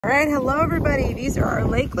All right, hello everybody. These are our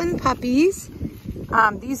Lakeland puppies.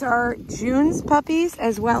 These are June's puppies,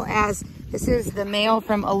 as well as this is the male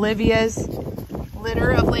from Olivia's litter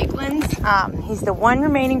of Lakeland's. He's the one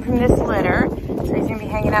remaining from this litter, so he's gonna be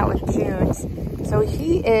hanging out with June's. So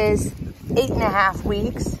he is 8.5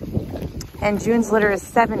 weeks, and June's litter is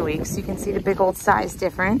 7 weeks. You can see the big old size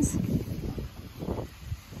difference.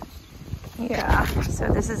 Yeah, so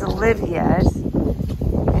this is Olivia's.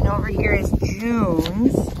 And over here is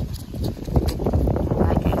June's.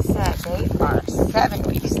 Like I said, they are 7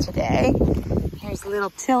 weeks today. Here's little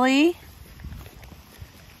Tilly.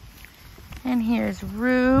 And here's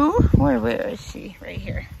Rue. Where is she? Right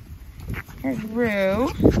here. Here's Rue.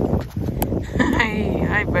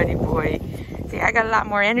 Hi, buddy boy. See, I got a lot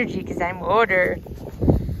more energy because I'm older.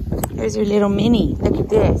 Here's her little mini. Look at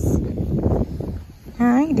this.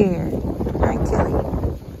 Hi there. Hi, Tilly.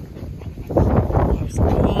 Here's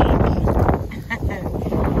Pink.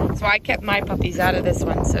 So I kept my puppies out of this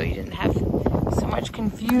one so you didn't have so much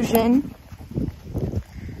confusion.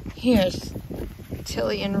 Here's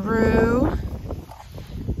Tilly and Rue.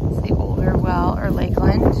 It's the older or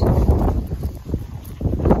Lakeland.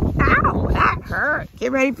 Ow, that hurt.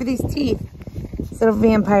 Get ready for these teeth. These little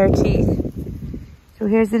vampire teeth. So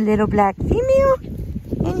here's the little black female,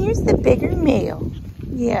 and here's the bigger male.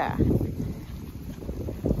 Yeah.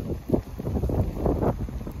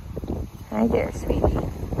 Hi there, sweetie.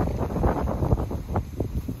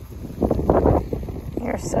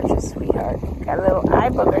 You're such a sweetheart. Got a little eye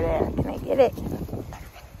booger there. Can I get it?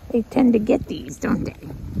 They tend to get these, don't they?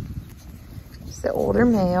 It's the older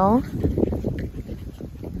male.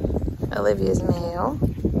 Olivia's male.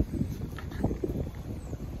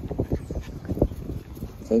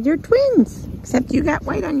 Say you're twins, except you got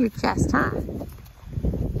white on your chest, huh?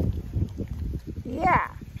 Yeah.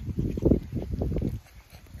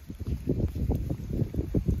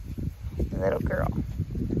 Little girl.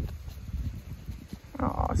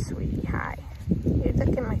 Oh, sweetie, hi. You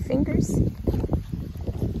look at my fingers.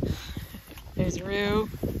 There's Rue.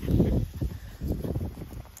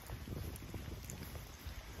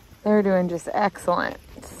 They're doing just excellent.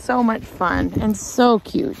 It's so much fun and so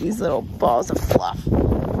cute. These little balls of fluff.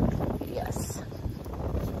 Yes.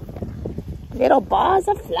 Little balls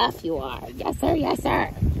of fluff you are. Yes, sir. Yes, sir.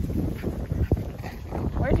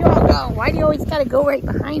 Where'd you all go? Why do you always gotta go right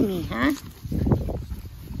behind me, huh?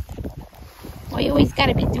 Why you always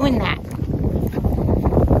gotta be doing that?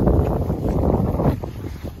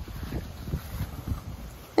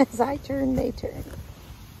 As I turn, they turn.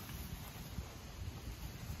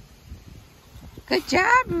 Good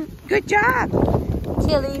job. Good job.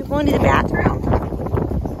 Tilly, you going to the bathroom?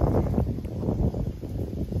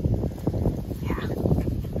 Yeah.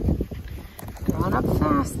 Growing up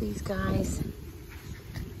fast, these guys.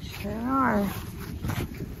 Sure are.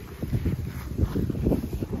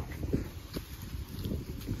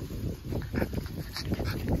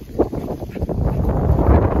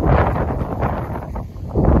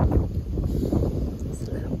 This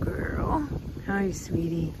little girl. Hi,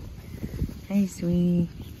 sweetie. Hey, sweetie.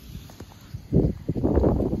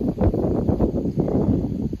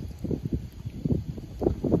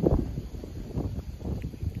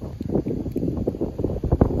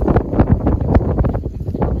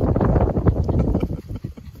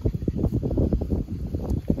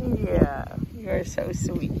 Yeah, you're so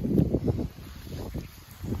sweet.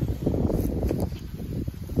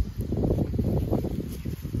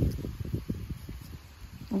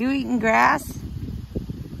 You eating grass?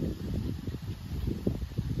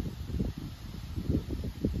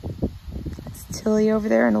 That's Tilly over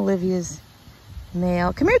there and Olivia's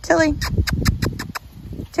male. Come here, Tilly.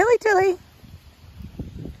 Tilly, Tilly.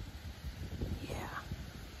 Yeah.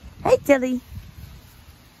 Hey, Tilly.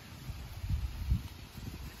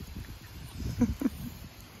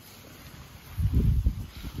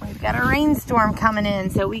 We've got a rainstorm coming in,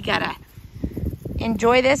 so we gotta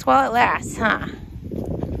enjoy this while it lasts, huh?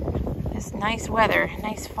 This nice weather,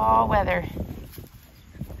 nice fall weather.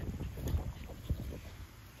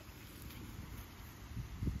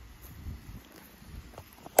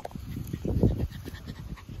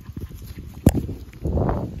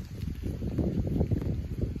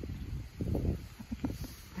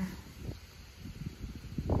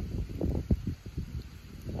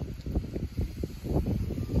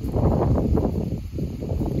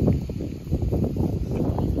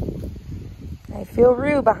 I feel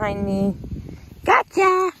Rue behind me.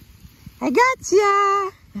 Gotcha! I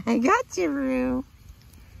gotcha! I got you, Rue.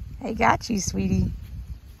 I got you, sweetie.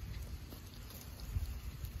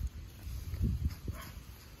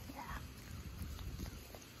 Yeah.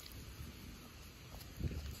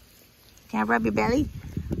 Can I rub your belly?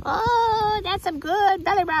 Oh, that's some good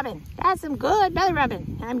belly rubbing. That's some good belly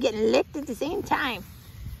rubbing. And I'm getting licked at the same time.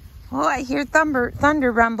 Oh, I hear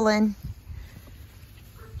thunder rumbling.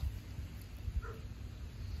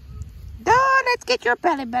 Oh, let's get your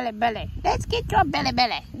belly. Let's get your belly.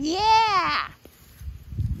 Yeah.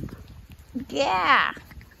 Yeah.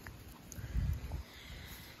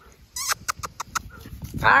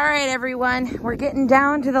 All right, everyone. We're getting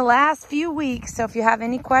down to the last few weeks. So if you have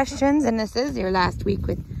any questions, and this is your last week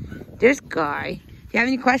with this guy, if you have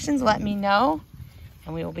any questions, let me know,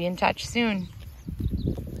 and we will be in touch soon.